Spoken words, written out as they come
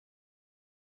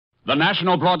the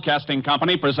National Broadcasting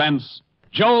Company presents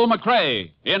Joel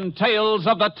McCrea in Tales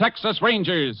of the Texas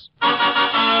Rangers.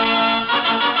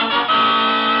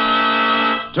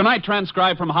 Tonight,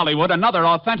 transcribed from Hollywood, another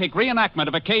authentic reenactment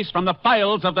of a case from the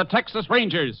files of the Texas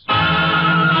Rangers.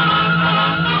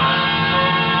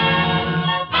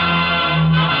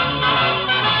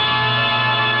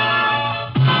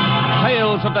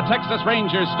 Tales of the Texas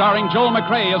Rangers, starring Joel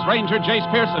McCrea as Ranger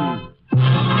Jace Pearson.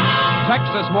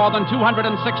 Texas, more than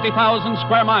 260,000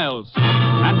 square miles,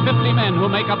 and 50 men who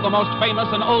make up the most famous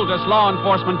and oldest law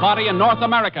enforcement body in North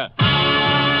America.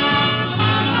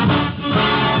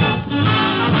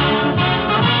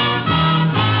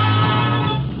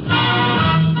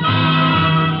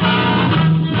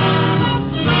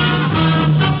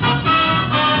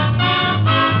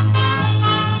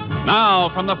 Now,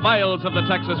 from the files of the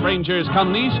Texas Rangers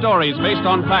come these stories based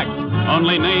on fact.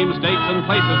 Only names, dates, and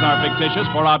places are fictitious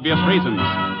for obvious reasons.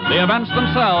 The events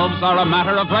themselves are a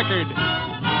matter of record.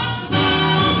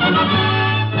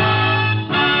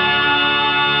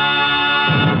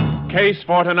 Case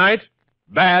for tonight,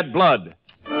 Bad Blood.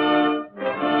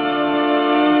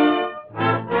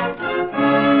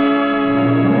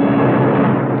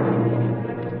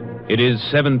 It is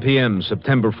 7 p.m.,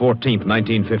 September 14th,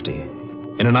 1950.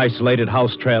 In an isolated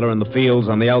house trailer in the fields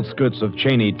on the outskirts of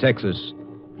Cheney, Texas,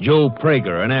 Joe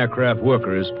Prager, an aircraft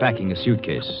worker, is packing a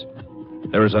suitcase.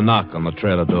 There is a knock on the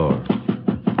trailer door.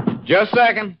 Just a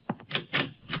second.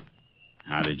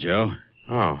 Howdy, Joe.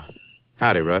 Oh,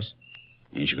 howdy, Russ.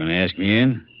 Ain't you going to ask me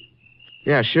in?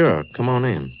 Yeah, sure. Come on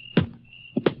in.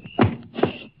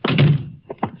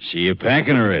 See you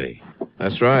packing already.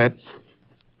 That's right.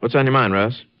 What's on your mind,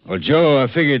 Russ? Well, Joe,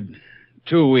 I figured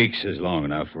 2 weeks is long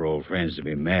enough for old friends to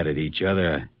be mad at each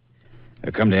other. I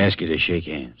come to ask you to shake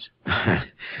hands.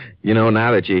 You know,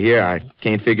 now that you're here, I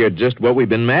can't figure just what we've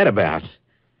been mad about.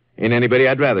 Ain't anybody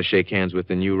I'd rather shake hands with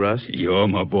than you, Russ. You're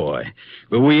my boy.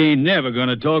 But we ain't never going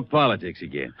to talk politics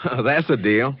again. Oh, that's a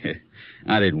deal.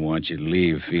 I didn't want you to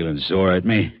leave feeling sore at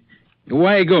me.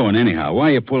 Why you going, anyhow? Why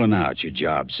you pulling out? Your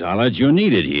job's solid. You're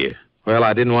needed here. Well,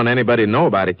 I didn't want anybody to know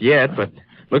about it yet, but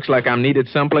looks like I'm needed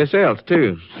someplace else,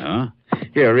 too. Huh?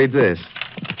 Here, read this.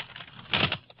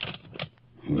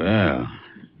 Well,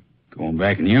 going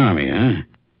back in the Army, huh?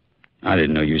 I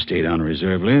didn't know you stayed on the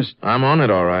reserve list. I'm on it,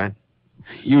 all right.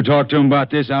 You talked to him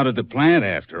about this out at the plant.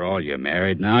 After all, you're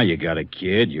married now, you got a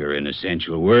kid, you're in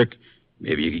essential work.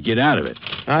 Maybe you could get out of it.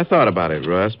 I thought about it,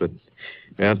 Russ, but,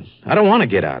 well, I don't want to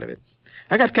get out of it.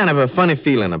 I got kind of a funny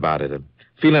feeling about it, a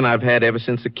feeling I've had ever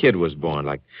since the kid was born.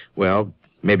 Like, well,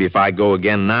 maybe if I go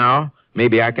again now,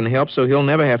 maybe I can help so he'll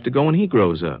never have to go when he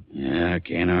grows up. Yeah, I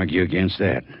can't argue against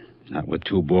that. Not with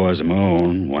 2 boys of my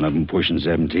own, one of them pushing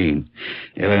 17.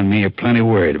 Ella and me are plenty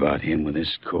worried about him with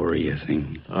this Korea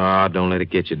thing. Oh, don't let it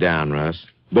get you down, Russ.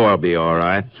 Boy'll be all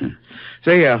right.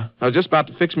 Say, I was just about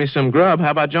to fix me some grub.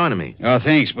 How about joining me? Oh,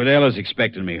 thanks, but Ella's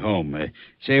expecting me home.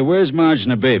 Say, where's Marge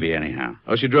and the baby, anyhow?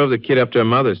 Oh, she drove the kid up to her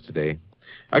mother's today.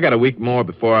 I got a week more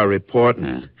before I report,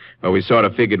 and well, we sort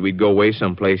of figured we'd go away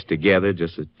someplace together,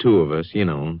 just the 2 of us, you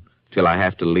know, till I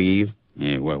have to leave.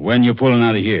 Yeah, well, when you pulling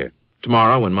out of here?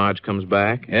 Tomorrow, when Marge comes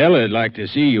back. Ella'd like to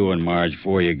see you and Marge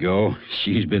before you go.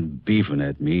 She's been beefing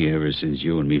at me ever since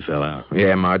you and me fell out.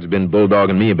 Yeah, Marge's been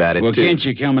bulldogging me about it, well, too. Can't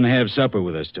you come and have supper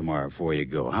with us tomorrow before you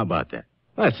go? How about that?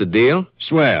 That's the deal.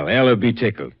 Swell. Ella'll be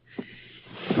tickled.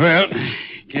 Well,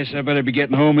 guess I better be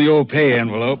getting home the old pay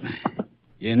envelope.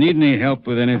 You need any help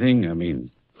with anything? I mean,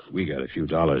 we got a few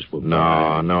dollars for...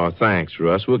 No, thanks,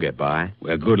 Russ. We'll get by.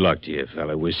 Well, good luck to you,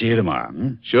 fella. We'll see you tomorrow,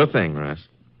 hmm? Sure thing, Russ.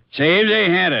 Say, if they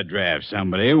had to draft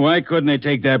somebody, why couldn't they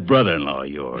take that brother-in-law of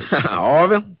yours?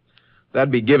 Orville?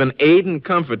 That'd be giving aid and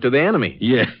comfort to the enemy.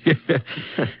 Yeah.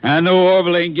 I know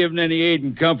Orville ain't giving any aid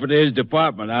and comfort to his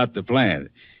department out the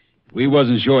plant. If we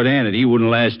wasn't short-handed, he wouldn't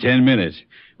last 10 minutes.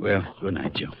 Well, good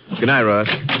night, Joe. Good night, Russ.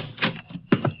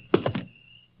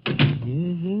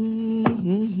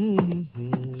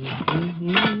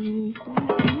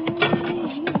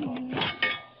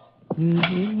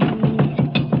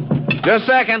 Just a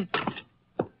second.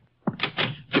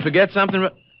 Did you forget something?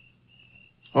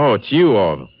 Oh, it's you,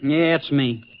 Orville. Yeah, it's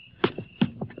me.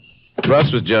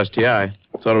 Russ was just here. I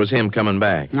thought it was him coming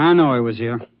back. I know he was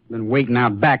here. Been waiting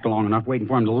out back long enough, waiting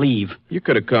for him to leave. You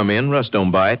could have come in. Russ don't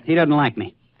bite. He doesn't like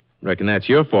me. Reckon that's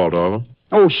your fault, Orville.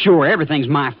 Oh, sure. Everything's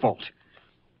my fault.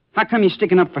 How come you're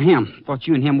sticking up for him? Thought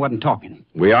you and him wasn't talking.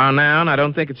 We are now, and I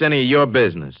don't think it's any of your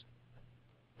business.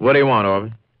 What do you want,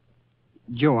 Orville?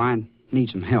 Joe, I need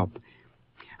some help.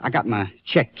 I got my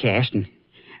check cashed, and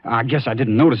I guess I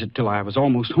didn't notice it till I was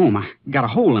almost home. I got a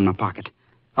hole in my pocket.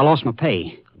 I lost my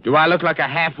pay. Do I look like a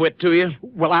half-wit to you?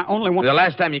 Well, I only want... The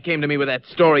last time you came to me with that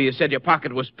story, you said your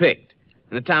pocket was picked.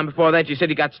 And the time before that, you said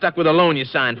you got stuck with a loan you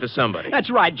signed for somebody.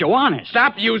 That's right, Joe, honest.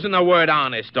 Stop using the word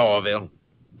honest, Orville.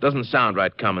 Doesn't sound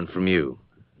right coming from you.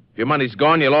 If your money's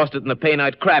gone, you lost it in the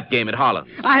pay-night crap game at Holland.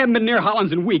 I haven't been near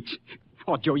Hollins in weeks.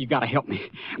 Oh, Joe, you gotta help me.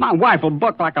 My wife will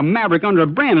buck like a maverick under a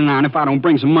branding iron if I don't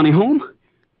bring some money home.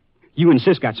 You and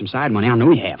Sis got some side money. I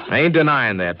know you have. I ain't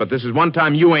denying that, but this is one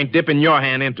time you ain't dipping your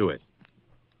hand into it.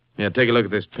 Yeah, take a look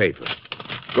at this paper.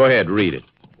 Go ahead, read it.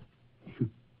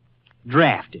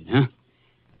 Drafted, huh?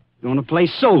 Going to play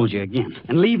soldier again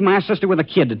and leave my sister with a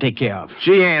kid to take care of.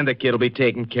 She and the kid will be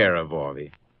taken care of,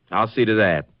 Orvie. I'll see to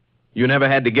that. You never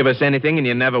had to give us anything, and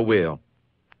you never will.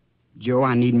 Joe,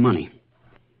 I need money.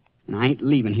 And I ain't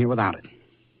leaving here without it.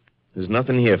 There's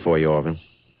nothing here for you, Orvin.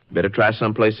 Better try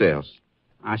someplace else.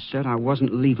 I said I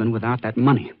wasn't leaving without that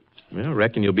money. Well, I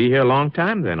reckon you'll be here a long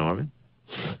time then, Orvin.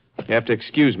 You have to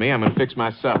excuse me. I'm going to fix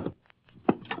my supper.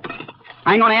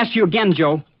 I ain't going to ask you again,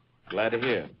 Joe. Glad to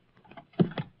hear.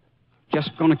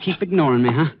 Just going to keep ignoring me,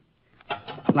 huh?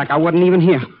 Like I wasn't even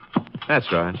here. That's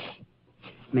right.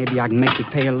 Maybe I can make you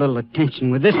pay a little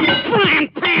attention with this frying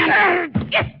pan.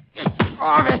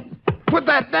 Orvin, put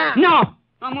that down. No,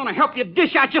 I'm going to help you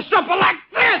dish out your supper like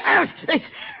this.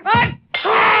 I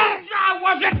told you I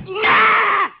wasn't.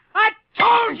 I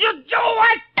told you, Joe.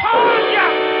 I told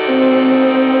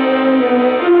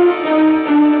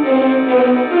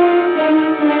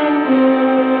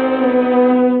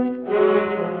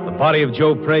The body of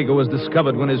Joe Prager was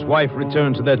discovered when his wife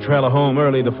returned to their trailer home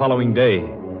early the following day.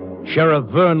 Sheriff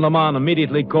Vern Lamont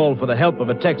immediately called for the help of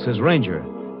a Texas Ranger.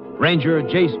 Ranger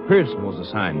Jace Pearson was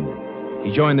assigned.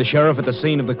 He joined the sheriff at the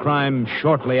scene of the crime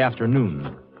shortly after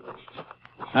noon.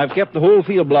 I've kept the whole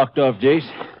field blocked off, Jace.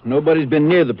 Nobody's been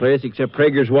near the place except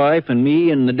Prager's wife and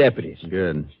me and the deputies.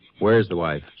 Good. Where's the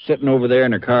wife? Sitting over there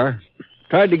in her car.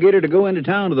 Tried to get her to go into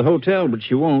town to the hotel, but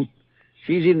she won't.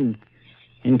 She's in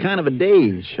kind of a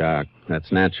daze. Shock.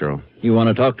 That's natural. You want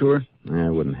to talk to her?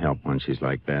 It wouldn't help when she's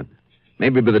like that.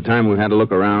 Maybe by the time we've had a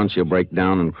look around, she'll break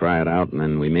down and cry it out, and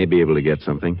then we may be able to get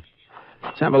something.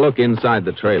 Let's have a look inside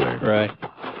the trailer. Right.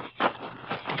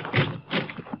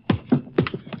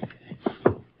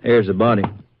 There's the body.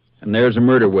 And there's a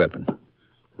murder weapon.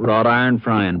 Wrought iron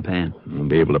frying pan. Won't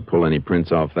be able to pull any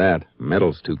prints off that.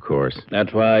 Metal's too coarse.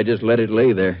 That's why I just let it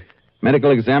lay there.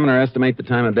 Medical examiner estimate the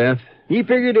time of death? He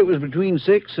figured it was between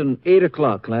 6 and 8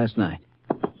 o'clock last night.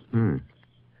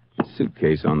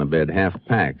 Suitcase on the bed, half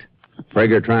packed.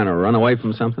 Prager trying to run away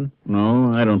from something?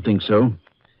 No, I don't think so.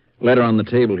 Letter on the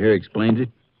table here explains it.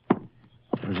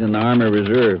 It was in the Army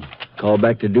Reserve. Called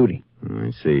back to duty.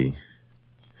 I see.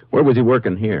 Where was he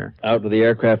working here? Out to the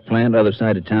aircraft plant, other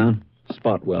side of town.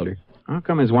 Spot welder. How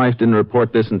come his wife didn't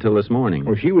report this until this morning?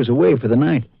 Well, she was away for the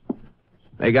night.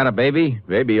 They got a baby?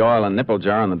 Baby oil and nipple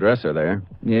jar on the dresser there.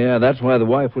 Yeah, that's why the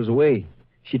wife was away.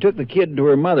 She took the kid to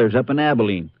her mother's up in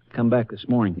Abilene. Come back this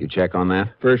morning. You check on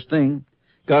that? First thing.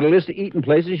 Got a list of eating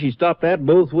places she stopped at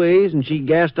both ways, and she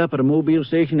gassed up at a mobile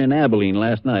station in Abilene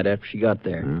last night after she got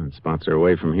there. It spots her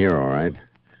away from here, all right.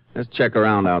 Let's check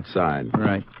around outside.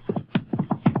 Right.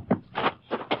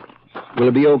 Will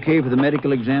it be okay for the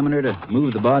medical examiner to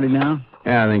move the body now?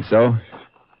 Yeah, I think so.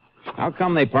 How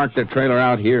come they parked their trailer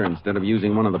out here instead of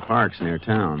using one of the parks near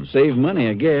town? Save money,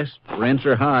 I guess. Rents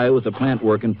are high with the plant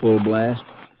working full blast.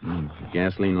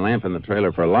 Gasoline lamp in the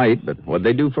trailer for light, but what'd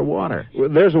they do for water? Well,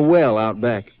 there's a well out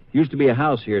back. Used to be a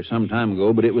house here some time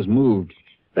ago, but it was moved.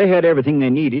 They had everything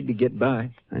they needed to get by.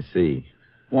 I see.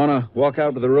 Want to walk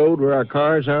out to the road where our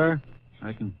cars are?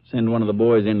 I can send one of the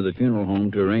boys into the funeral home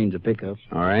to arrange a pickup.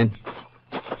 All right.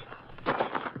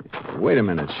 Wait a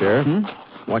minute, Sheriff.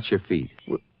 Watch your feet.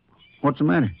 What's the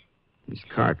matter? These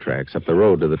car tracks up the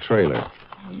road to the trailer.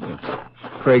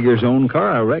 Prager's own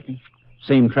car, I reckon.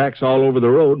 Same tracks all over the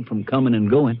road from coming and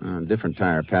going. Different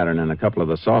tire pattern in a couple of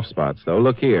the soft spots, though.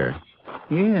 Look here.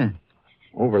 Yeah.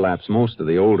 Overlaps most of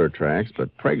the older tracks,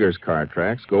 but Prager's car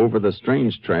tracks go over the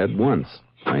strange tread once.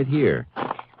 Right here.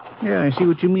 Yeah, I see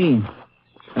what you mean.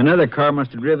 Another car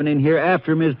must have driven in here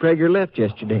after Ms. Prager left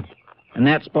yesterday. And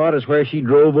that spot is where she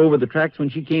drove over the tracks when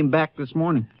she came back this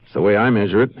morning. It's the way I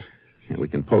measure it. And we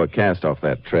can pull a cast off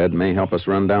that tread. May help us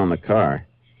run down the car.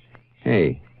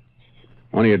 Hey,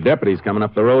 one of your deputies coming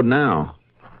up the road now.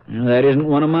 Well, that isn't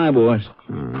one of my boys.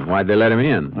 Why'd they let him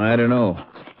in? I don't know.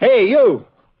 Hey, you!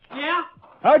 Yeah?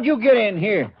 How'd you get in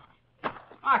here?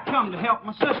 I come to help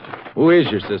my sister. Who is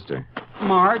your sister?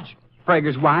 Marge,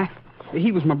 Prager's wife.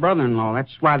 He was my brother-in-law.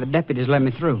 That's why the deputies let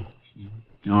me through.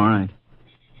 All right.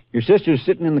 Your sister's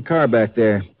sitting in the car back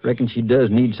there. Reckon she does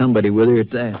need somebody with her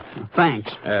at that.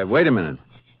 Thanks. Wait a minute.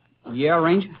 Yeah,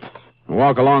 Ranger?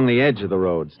 Walk along the edge of the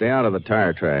road. Stay out of the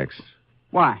tire tracks.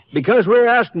 Why? Because we're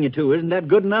asking you to. Isn't that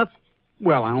good enough?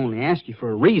 Well, I only asked you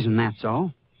for a reason, that's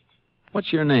all.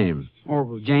 What's your name?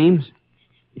 Orville James.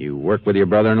 You work with your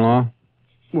brother-in-law?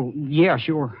 Well, yeah,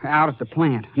 sure. Out at the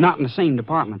plant. Not in the same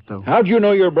department, though. How'd you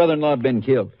know your brother-in-law had been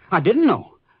killed? I didn't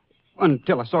know.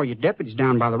 Until I saw your deputies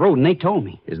down by the road, and they told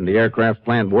me. Isn't the aircraft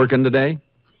plant working today?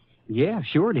 Yeah,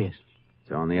 sure it is.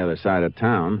 It's on the other side of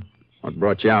town. What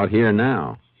brought you out here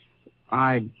now?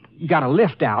 I got a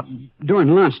lift out during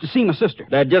lunch to see my sister.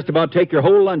 That'd just about take your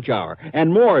whole lunch hour.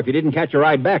 And more if you didn't catch a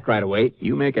ride back right away.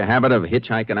 You make a habit of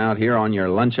hitchhiking out here on your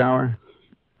lunch hour?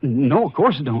 No, of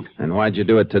course I don't. Then why'd you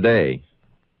do it today?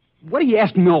 What are you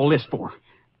asking me all this for?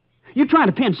 You trying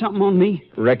to pin something on me?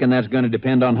 Reckon that's going to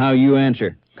depend on how you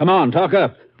answer. Come on, talk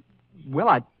up. Well,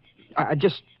 I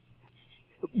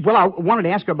wanted to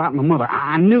ask her about my mother.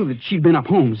 I knew that she'd been up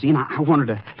home, see, and I wanted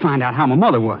to find out how my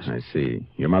mother was. I see.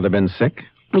 Your mother been sick?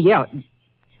 Yeah.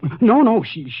 No,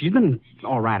 she's been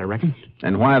all right, I reckon.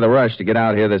 Then why the rush to get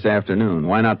out here this afternoon?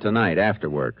 Why not tonight, after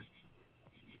work?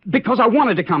 Because I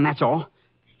wanted to come, that's all.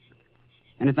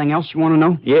 Anything else you want to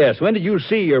know? Yes, when did you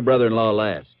see your brother-in-law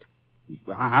last?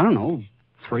 I don't know,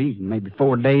 3, maybe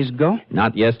 4 days ago.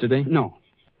 Not yesterday? No.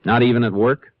 Not even at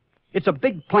work? It's a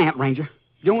big plant, Ranger.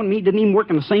 Joe and me didn't even work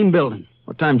in the same building.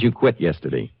 What time did you quit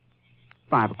yesterday?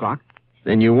 5 o'clock.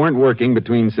 Then you weren't working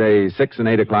between, say, 6 and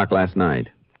 8 o'clock last night.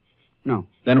 No.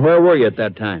 Then where were you at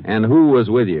that time? And who was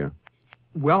with you?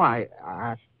 Well, I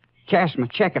cashed my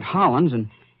check at Holland's and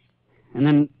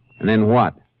then... And then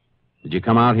what? Did you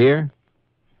come out here?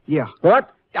 Yeah.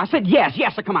 What? I said yes,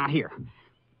 I come out here.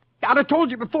 I'd have told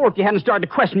you before if you hadn't started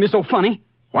to question me so funny.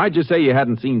 Why'd you say you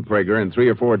hadn't seen Prager in 3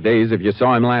 or 4 days if you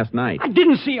saw him last night? I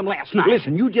didn't see him last night.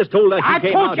 Listen, you just told us you I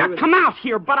came told out you here I'd come out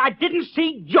here, but I didn't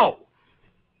see Joe.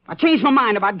 I changed my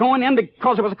mind about going in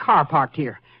because there was a car parked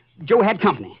here. Joe had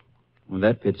company. Well,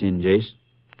 that fits in, Jace.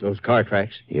 Those car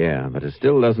tracks. Yeah, but it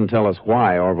still doesn't tell us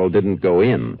why Orville didn't go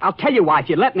in. I'll tell you why, if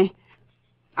you let me.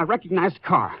 I recognized the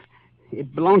car.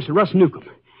 It belongs to Russ Newcomb.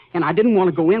 And I didn't want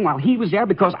to go in while he was there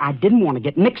because I didn't want to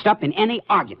get mixed up in any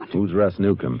argument. Who's Russ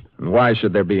Newcomb? And why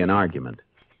should there be an argument?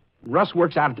 Russ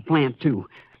works out at the plant, too.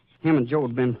 Him and Joe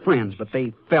had been friends, but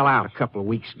they fell out a couple of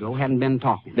weeks ago, hadn't been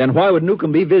talking. Then why would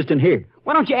Newcomb be visiting here?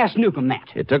 Why don't you ask Newcomb that?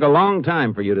 It took a long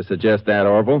time for you to suggest that,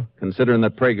 Orville, considering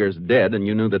that Prager's dead and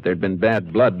you knew that there'd been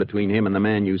bad blood between him and the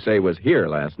man you say was here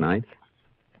last night.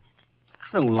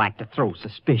 I don't like to throw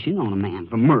suspicion on a man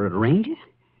for murder, Ranger.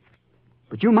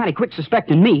 But you're mighty quick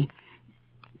suspecting me.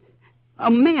 A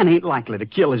man ain't likely to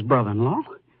kill his brother-in-law.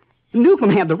 Newcomb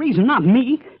had the reason, not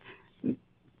me.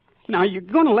 Now, you're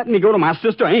going to let me go to my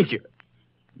sister, ain't you?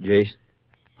 Jace.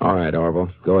 All right, Orville,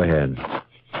 go ahead.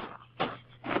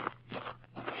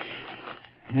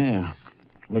 Yeah.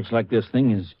 Looks like this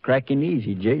thing is cracking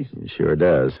easy, Jace. It sure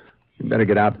does. You better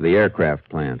get out to the aircraft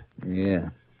plant. Yeah.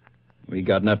 We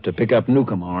got enough to pick up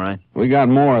Newcomb, all right. We got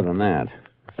more than that.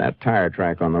 If that tire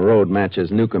track on the road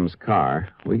matches Newcomb's car,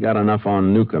 we got enough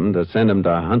on Newcomb to send him to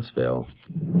Huntsville.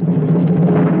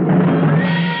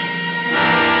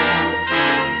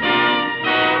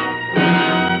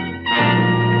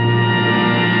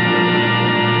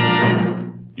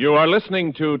 You are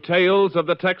listening to Tales of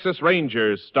the Texas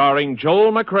Rangers, starring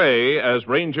Joel McCrea as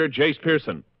Ranger Jace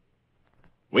Pearson.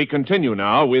 We continue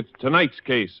now with tonight's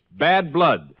case, Bad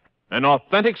Blood, an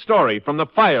authentic story from the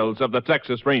files of the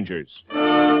Texas Rangers.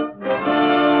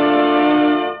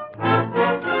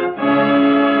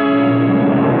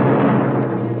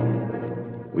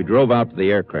 We drove out to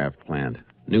the aircraft plant.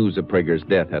 News of Prager's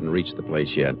death hadn't reached the place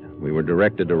yet. We were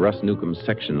directed to Russ Newcomb's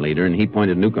section leader, and he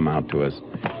pointed Newcomb out to us.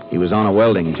 He was on a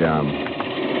welding job.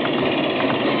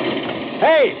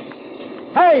 Hey!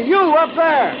 Hey, you up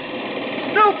there!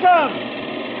 Newcomb!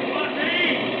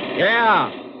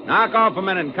 Yeah. Knock off a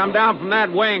minute and come down from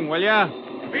that wing, will ya?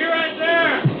 Be right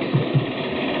there!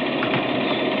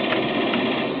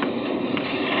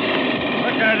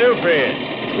 What can I do for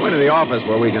you? Go into the office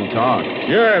where we can talk.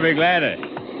 Sure, I'll be glad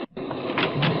to.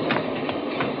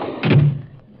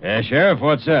 Sheriff,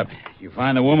 what's up? You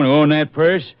find the woman who owned that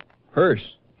purse? Purse?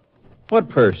 What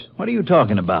purse? What are you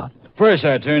talking about? The purse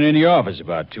I turned in the office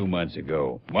about 2 months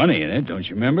ago. Money in it, don't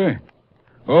you remember?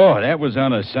 Oh, that was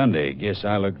on a Sunday. Guess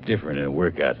I look different in a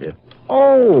work outfit.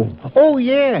 Oh,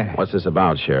 yeah. What's this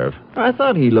about, Sheriff? I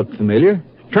thought he looked familiar.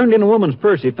 Turned in a woman's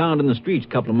purse he found in the streets a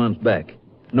couple of months back.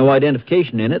 No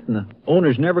identification in it, and the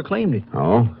owner's never claimed it.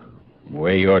 Oh? The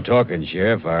way you're talking,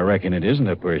 Sheriff, I reckon it isn't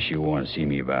the purse you want to see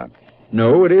me about.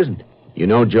 No, it isn't. You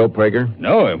know Joe Prager?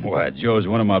 Know him? What? Joe's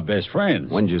one of my best friends.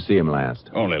 When did you see him last?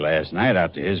 Only last night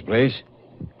out to his place.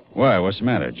 Why, what's the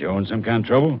matter? Joe in some kind of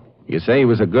trouble? You say he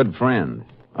was a good friend.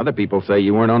 Other people say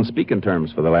you weren't on speaking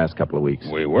terms for the last couple of weeks.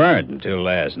 We weren't until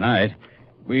last night.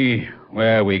 We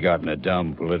got in a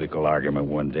dumb political argument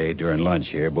one day during lunch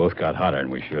here. Both got hotter than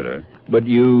we should have. But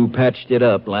you patched it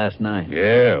up last night.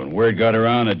 Yeah, when word got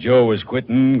around that Joe was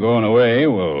quitting, going away,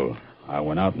 well, I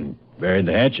went out and buried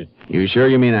the hatchet. You sure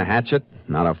you mean a hatchet,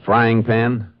 not a frying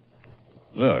pan?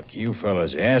 Look, you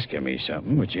fellas asking me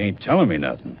something, but you ain't telling me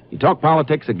nothing. You talked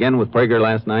politics again with Prager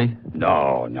last night?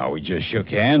 No, we just shook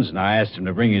hands, and I asked him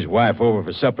to bring his wife over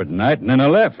for supper tonight, and then I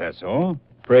left, that's all.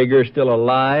 Prager still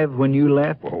alive when you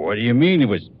left? Well, what do you mean he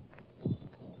was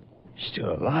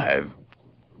still alive?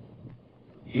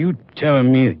 You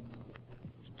telling me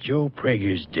Joe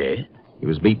Prager's dead? He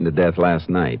was beaten to death last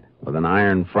night with an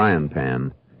iron frying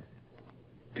pan.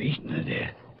 Beaten to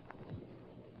death?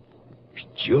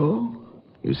 Joe?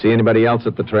 You see anybody else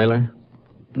at the trailer?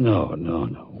 No.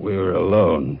 We were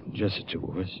alone, just the two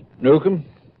of us. Newcomb,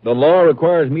 the law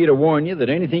requires me to warn you that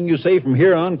anything you say from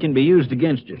here on can be used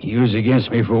against you. Used against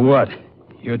me for what?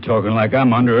 You're talking like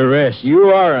I'm under arrest. You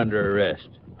are under arrest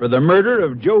for the murder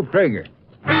of Joe Prager.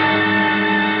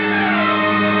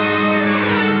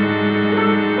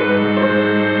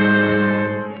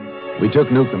 We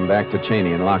took Newcomb back to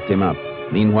Cheney and locked him up.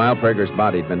 Meanwhile, Prager's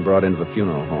body had been brought into the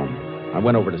funeral home. I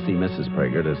went over to see Mrs.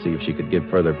 Prager to see if she could give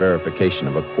further verification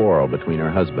of a quarrel between her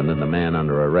husband and the man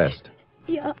under arrest.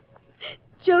 Yeah.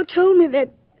 Joe told me that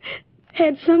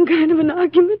had some kind of an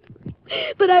argument,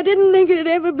 but I didn't think it'd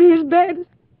ever be as bad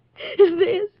as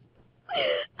this.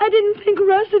 I didn't think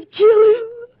Russ would kill him.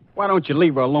 Why don't you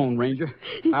leave her alone, Ranger?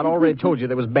 I'd already told you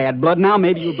there was bad blood. Now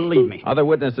maybe you'll believe me. Other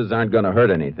witnesses aren't going to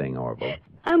hurt anything, Orville.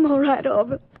 I'm all right,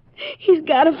 Orville. He's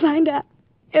got to find out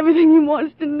everything he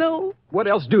wants to know. What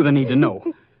else do they need to know?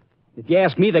 If you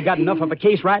ask me, they got enough of a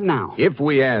case right now. If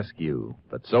we ask you.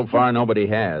 But so far, nobody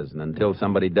has. And until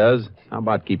somebody does, how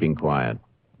about keeping quiet?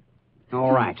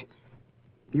 All right.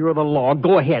 You're the law.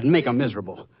 Go ahead and make them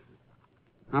miserable.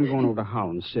 I'm going over to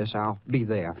Holland, sis. I'll be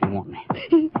there if you want me.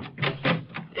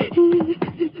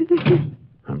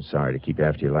 I'm sorry to keep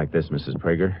after you like this, Mrs.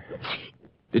 Prager.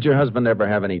 Did your husband ever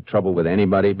have any trouble with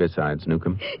anybody besides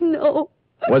Newcomb? No.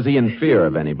 Was he in fear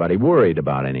of anybody, worried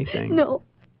about anything? No.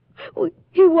 Well,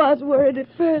 he was worried at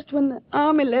first when the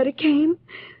Army letter came.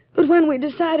 But when we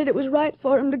decided it was right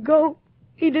for him to go,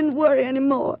 he didn't worry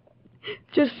anymore.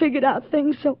 Just figured out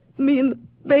things so me and the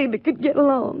baby could get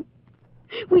along.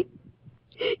 We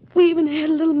even had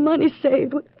a little money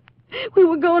saved. We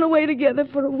were going away together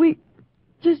for a week.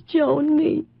 Just Joe and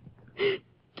me.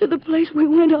 To the place we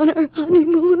went on our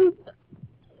honeymoon.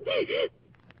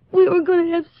 We were going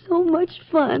to have so much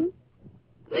fun.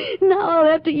 Now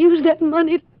I'll have to use that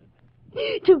money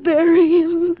to bury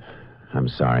him. I'm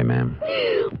sorry, ma'am.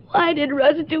 Why did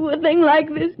Russ do a thing like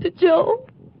this to Joe?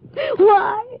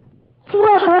 Why?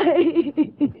 Why?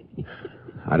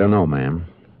 I don't know, ma'am.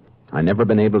 I've never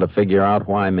been able to figure out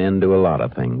why men do a lot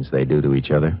of things they do to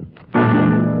each other.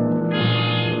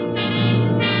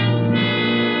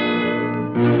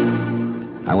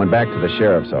 I went back to the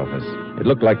sheriff's office. It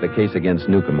looked like the case against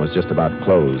Newcomb was just about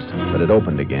closed, but it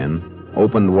opened again.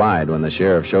 Opened wide when the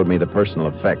sheriff showed me the personal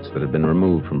effects that had been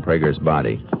removed from Prager's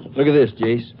body. Look at this,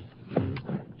 Jace.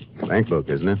 Bank book,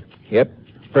 isn't it? Yep,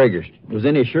 Prager's. It was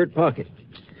in his shirt pocket.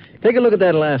 Take a look at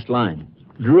that last line.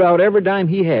 Drew out every dime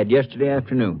he had yesterday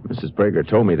afternoon. Mrs. Prager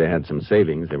told me they had some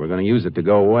savings. They were going to use it to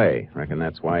go away. Reckon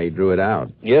that's why he drew it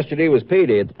out. Yesterday was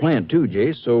payday at the plant, too,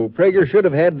 Jace, so Prager should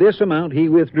have had this amount he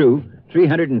withdrew,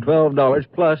 $312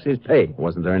 plus his pay.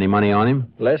 Wasn't there any money on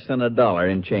him? Less than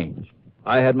 $1 in change.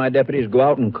 I had my deputies go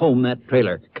out and comb that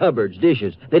trailer. Cupboards,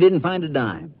 dishes. They didn't find a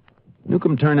dime.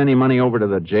 Newcomb turn any money over to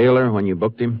the jailer when you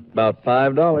booked him? About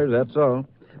 $5, that's all.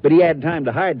 But he had time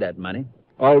to hide that money.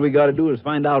 All we got to do is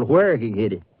find out where he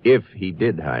hid it. If he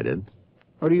did hide it.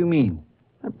 What do you mean?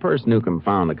 That purse Newcomb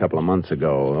found a couple of months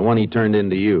ago, the one he turned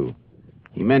in to you.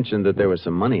 He mentioned that there was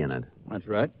some money in it. That's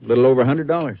right. A little over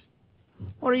 $100.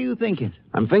 What are you thinking?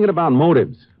 I'm thinking about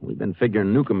motives. We've been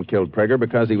figuring Newcomb killed Prager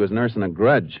because he was nursing a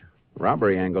grudge.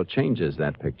 Robbery angle changes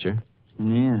that picture.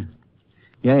 Yeah.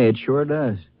 Yeah, it sure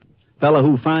does. Fella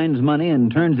who finds money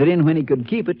and turns it in when he could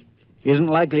keep it isn't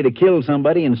likely to kill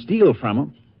somebody and steal from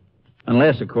him.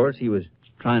 Unless, of course, he was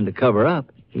trying to cover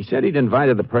up. He said he'd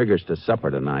invited the Pragers to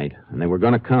supper tonight, and they were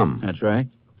going to come. That's right.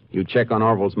 You check on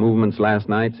Orville's movements last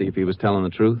night, see if he was telling the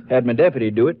truth? Had my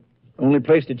deputy do it. Only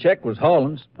place to check was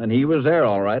Holland's, and he was there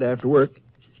all right after work.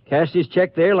 Cashed his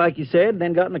check there, like he said,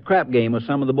 then got in a crap game with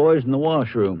some of the boys in the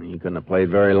washroom. He couldn't have played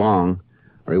very long,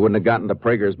 or he wouldn't have gotten to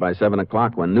Prager's by 7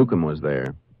 o'clock when Newcomb was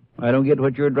there. I don't get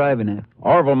what you're driving at.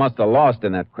 Orville must have lost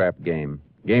in that crap game.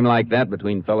 Game like that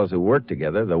between fellows who work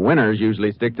together, the winners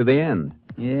usually stick to the end.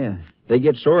 Yeah, they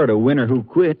get sore at a winner who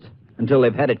quits until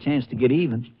they've had a chance to get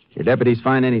even. Your deputies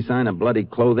find any sign of bloody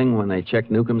clothing when they check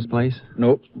Newcomb's place?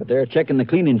 Nope, but they're checking the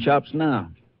cleaning shops now.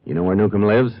 You know where Newcomb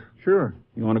lives? Sure.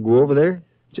 You want to go over there?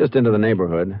 Just into the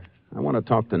neighborhood. I want to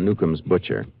talk to Newcomb's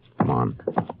butcher. Come on.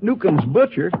 Newcomb's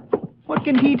butcher? What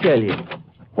can he tell you?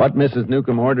 What Mrs.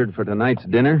 Newcomb ordered for tonight's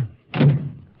dinner?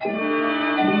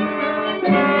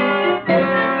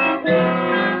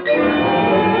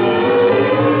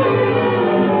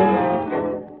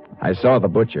 I saw the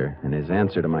butcher, and his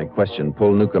answer to my question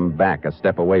pulled Newcomb back a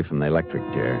step away from the electric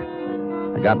chair.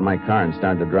 I got in my car and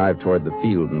started to drive toward the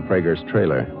field and Prager's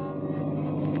trailer.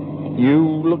 You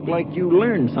look like you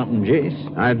learned something,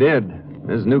 Jace. I did.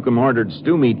 Mrs. Newcomb ordered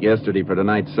stew meat yesterday for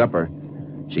tonight's supper.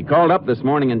 She called up this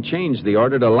morning and changed the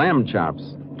order to lamb chops.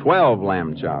 12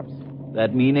 lamb chops.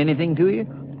 That mean anything to you?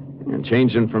 And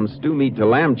changing from stew meat to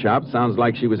lamb chops sounds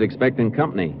like she was expecting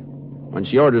company. When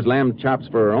she orders lamb chops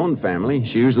for her own family,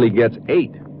 she usually gets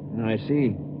 8. I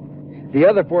see. The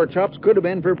other 4 chops could have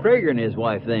been for Prager and his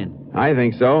wife, then. I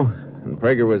think so. And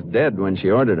Prager was dead when she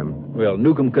ordered them. Well,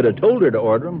 Newcomb could have told her to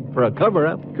order them for a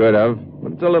cover-up. Could have,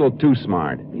 but it's a little too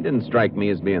smart. He didn't strike me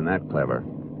as being that clever.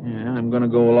 Yeah, I'm going to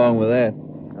go along with that.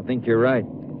 I think you're right.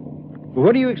 But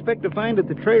what do you expect to find at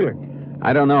the trailer?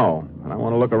 I don't know. I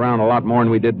want to look around a lot more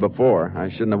than we did before.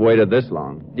 I shouldn't have waited this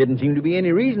long. Didn't seem to be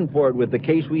any reason for it with the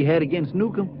case we had against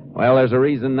Newcomb. Well, there's a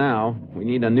reason now. We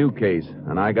need a new case,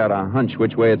 and I got a hunch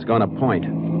which way it's going to point.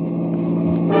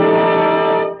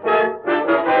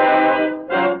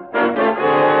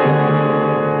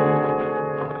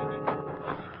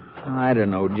 I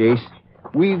don't know, Jace.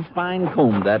 We've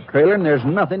fine-combed that trailer, and there's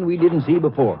nothing we didn't see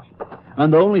before.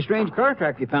 And the only strange car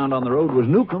track you found on the road was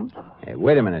Newcomb's. Hey,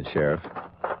 wait a minute, Sheriff.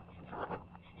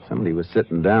 Somebody was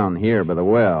sitting down here by the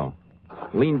well.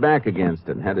 Leaned back against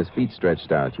it and had his feet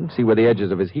stretched out. You can see where the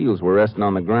edges of his heels were resting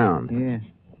on the ground. Yeah.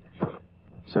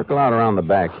 Circle out around the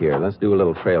back here. Let's do a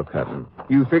little trail cutting.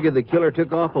 You figure the killer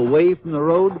took off away from the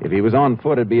road? If he was on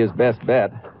foot, it'd be his best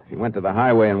bet. If he went to the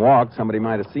highway and walked, somebody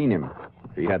might have seen him.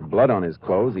 If he had blood on his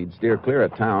clothes, he'd steer clear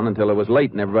of town until it was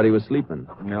late and everybody was sleeping.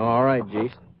 No, all right,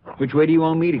 Jace. Which way do you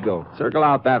want me to go? Circle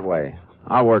out that way.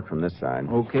 I'll work from this side.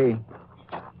 Okay.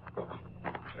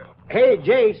 Hey,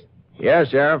 Jace. Yeah,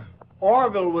 Sheriff?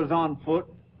 Orville was on foot.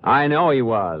 I know he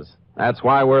was. That's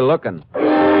why we're looking.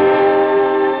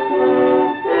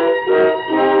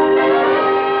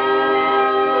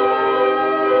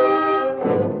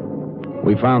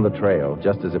 We found the trail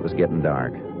just as it was getting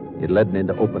dark. It led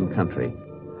into open country.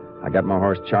 I got my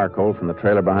horse charcoal from the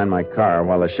trailer behind my car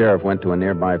while the sheriff went to a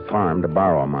nearby farm to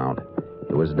borrow a mount.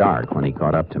 It was dark when he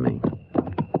caught up to me.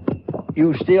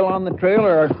 You still on the trail,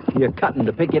 or are you cutting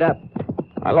to pick it up?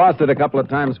 I lost it a couple of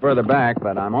times further back,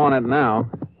 but I'm on it now.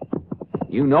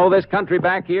 You know this country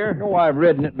back here? Oh, I've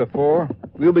ridden it before.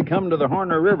 We'll be coming to the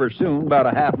Horner River soon, about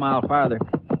a half-mile farther.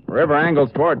 River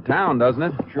angles toward town, doesn't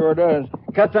it? Sure does.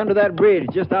 Cuts under that bridge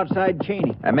just outside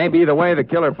Cheney. That may be the way the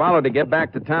killer followed to get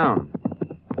back to town.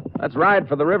 Let's ride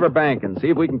for the riverbank and see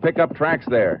if we can pick up tracks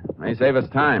there. May save us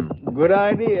time. Good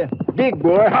idea. Dig,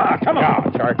 boy. Ah, come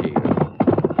on, Charky.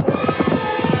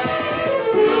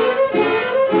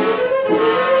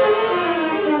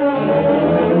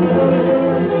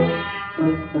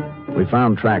 We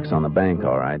found tracks on the bank,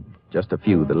 all right. Just a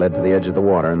few that led to the edge of the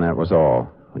water, and that was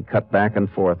all. We cut back and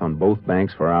forth on both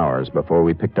banks for hours before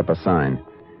we picked up a sign.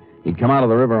 He'd come out of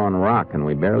the river on rock, and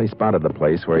we barely spotted the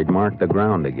place where he'd marked the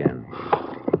ground again.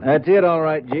 That's it, all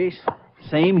right, Jace.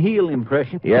 Same heel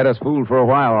impression. He had us fooled for a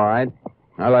while, all right.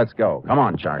 Now let's go. Come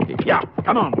on, Charky. Yeah,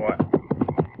 come on, boy.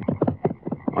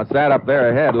 What's that up there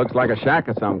ahead? Looks like a shack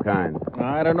of some kind.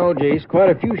 I don't know, Jace.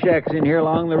 Quite a few shacks in here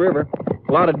along the river.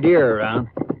 A lot of deer around.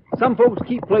 Some folks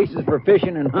keep places for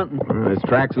fishing and hunting. His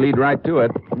tracks lead right to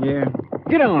it. Yeah.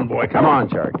 Get on, boy. Come on,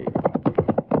 Charky.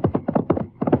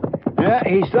 Yeah,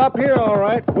 he stopped here, all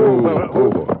right.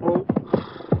 Ooh.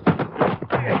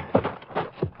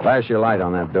 Flash your light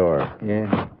on that door.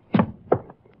 Yeah.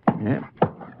 Yeah.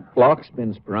 Lock's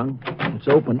been sprung. It's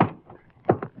open.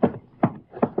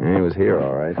 Yeah, he was here,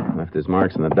 all right. Left his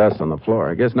marks in the dust on the floor.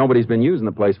 I guess nobody's been using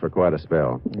the place for quite a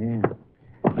spell. Yeah.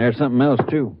 There's something else,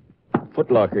 too.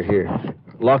 Footlocker here.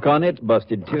 Lock on it's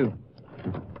busted, too.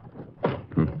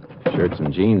 Shirts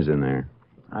and jeans in there.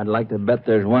 I'd like to bet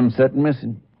there's one set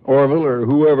missing. Orville, or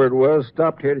whoever it was,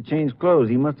 stopped here to change clothes.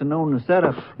 He must have known the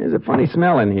setup. There's a funny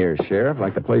smell in here, Sheriff,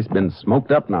 like the place been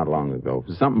smoked up not long ago.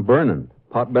 There's something burning.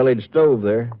 Pot-bellied stove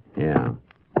there. Yeah.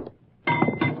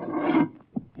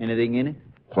 Anything in it?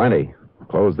 Plenty.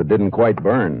 Clothes that didn't quite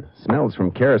burn. Smells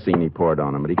from kerosene he poured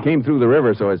on him, but he came through the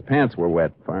river so his pants were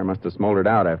wet. Fire must have smoldered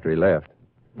out after he left.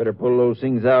 Better pull those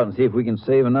things out and see if we can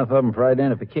save enough of them for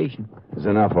identification. There's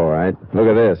enough, all right. Look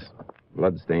at this.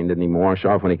 Bloodstain didn't even wash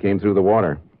off when he came through the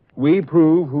water. We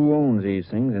prove who owns these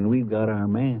things, and we've got our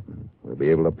man. We'll be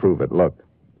able to prove it. Look.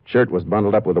 Shirt was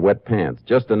bundled up with the wet pants,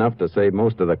 just enough to save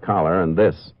most of the collar and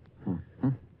this. Mm-hmm.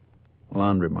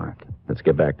 Laundry mark. Let's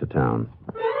get back to town.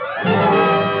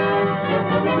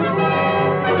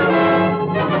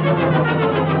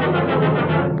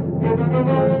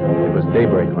 It was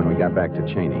daybreak when we got back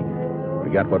to Cheney.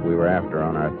 We got what we were after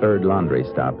on our third laundry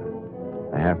stop.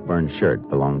 A half-burned shirt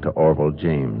belonged to Orville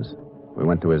James. We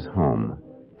went to his home.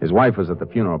 His wife was at the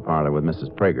funeral parlor with Mrs.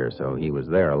 Prager, so he was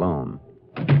there alone.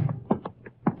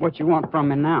 What you want from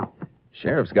me now?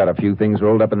 Sheriff's got a few things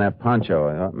rolled up in that poncho.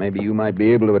 I thought maybe you might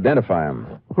be able to identify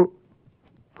them. Who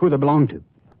they belong to?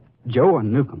 Joe or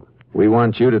Newcomb? We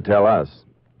want you to tell us.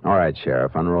 All right,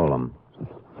 Sheriff, unroll them.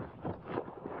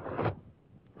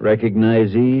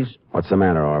 Recognize these? What's the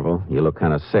matter, Orville? You look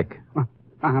kind of sick.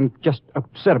 I'm just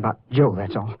upset about Joe,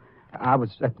 that's all. I was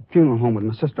at the funeral home with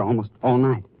my sister almost all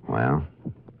night. Well,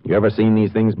 you ever seen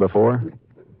these things before?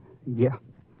 Yeah.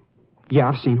 Yeah,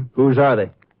 I've seen them. Whose are they?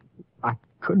 I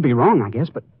could be wrong, I guess,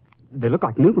 but they look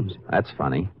like Newcomb's. That's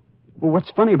funny. Well,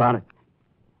 what's funny about it?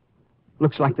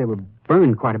 Looks like they were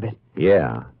burned quite a bit.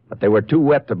 Yeah, but they were too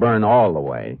wet to burn all the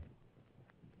way.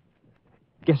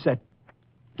 Guess that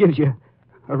gives you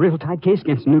a real tight case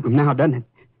against Newcomb now, doesn't it?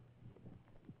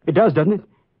 It does, doesn't it?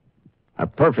 A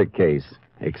perfect case,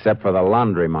 except for the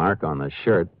laundry mark on the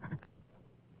shirt.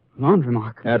 Laundry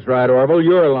mark? That's right, Orville.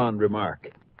 You're a laundry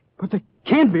mark. But there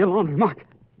can't be a laundry mark.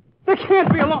 There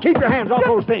can't be a laundry... Keep your hands off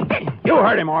those things. You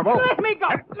hurt him, Orville. Let me go.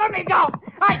 Let me go.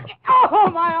 Oh,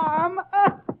 my arm.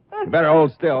 You better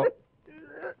hold still.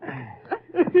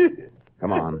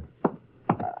 Come on.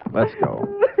 Let's go.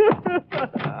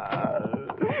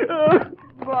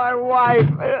 My wife.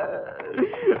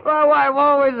 My wife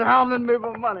always hounding me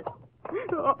for money.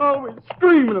 Always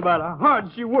screaming about how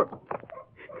hard she worked.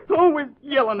 Always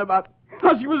yelling about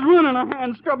how she was running her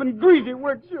hands scrubbing greasy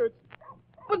work shirts.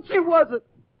 But she wasn't.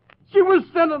 She was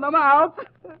sending them out.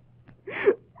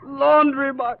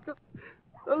 Laundry market.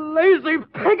 The lazy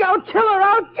pig, I'll kill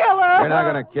her. You're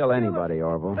not going to kill anybody,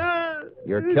 Orville.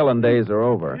 Your killing days are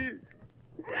over.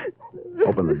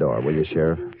 Open the door, will you,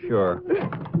 Sheriff? Sure.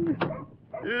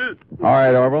 All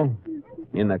right, Orville.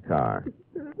 In the car.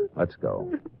 Let's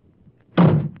go.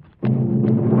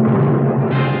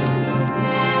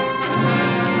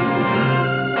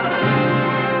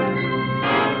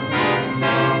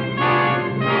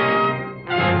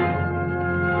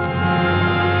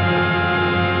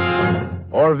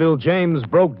 Orville James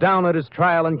broke down at his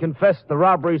trial and confessed the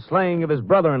robbery slaying of his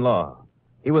brother-in-law.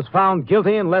 He was found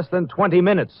guilty in less than 20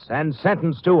 minutes and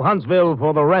sentenced to Huntsville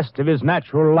for the rest of his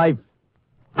natural life.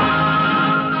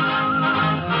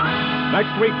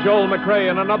 Next week, Joel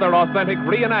McCrea in another authentic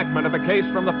reenactment of a case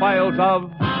from the files of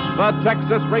the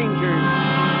Texas Rangers.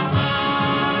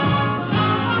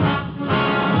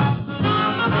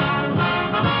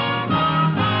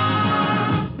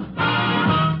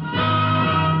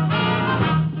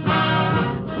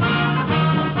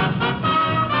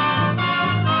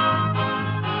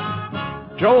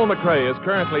 Joel McCrea is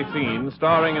currently seen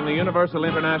starring in the Universal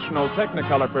International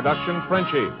Technicolor production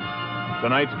Frenchie.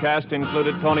 Tonight's cast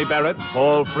included Tony Barrett,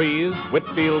 Paul Frees,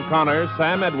 Whitfield Connor,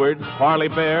 Sam Edwards, Parley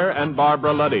Bear, and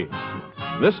Barbara Luddy.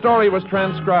 This story was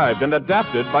transcribed and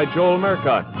adapted by Joel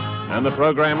Murcott, and the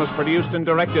program was produced and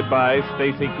directed by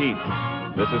Stacy Keats.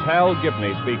 This is Hal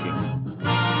Gibney speaking.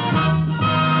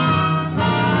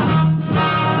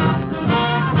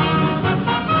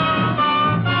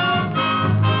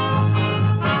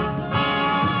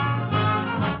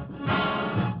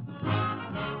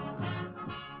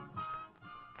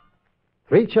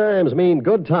 Three chimes mean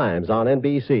good times on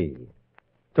NBC.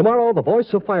 Tomorrow, the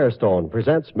voice of Firestone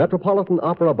presents Metropolitan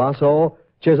Opera basso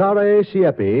Cesare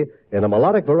Siepi in a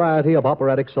melodic variety of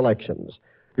operatic selections.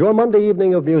 Your Monday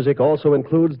evening of music also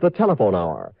includes the telephone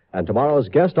hour, and tomorrow's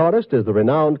guest artist is the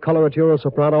renowned coloratura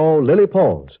soprano Lily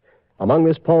Pons. Among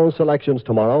Miss Pons' selections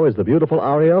tomorrow is the beautiful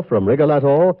aria from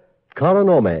Rigoletto, Cara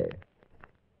Nome.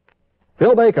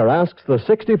 Phil Baker asks the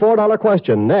 $64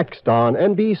 question next on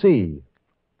NBC.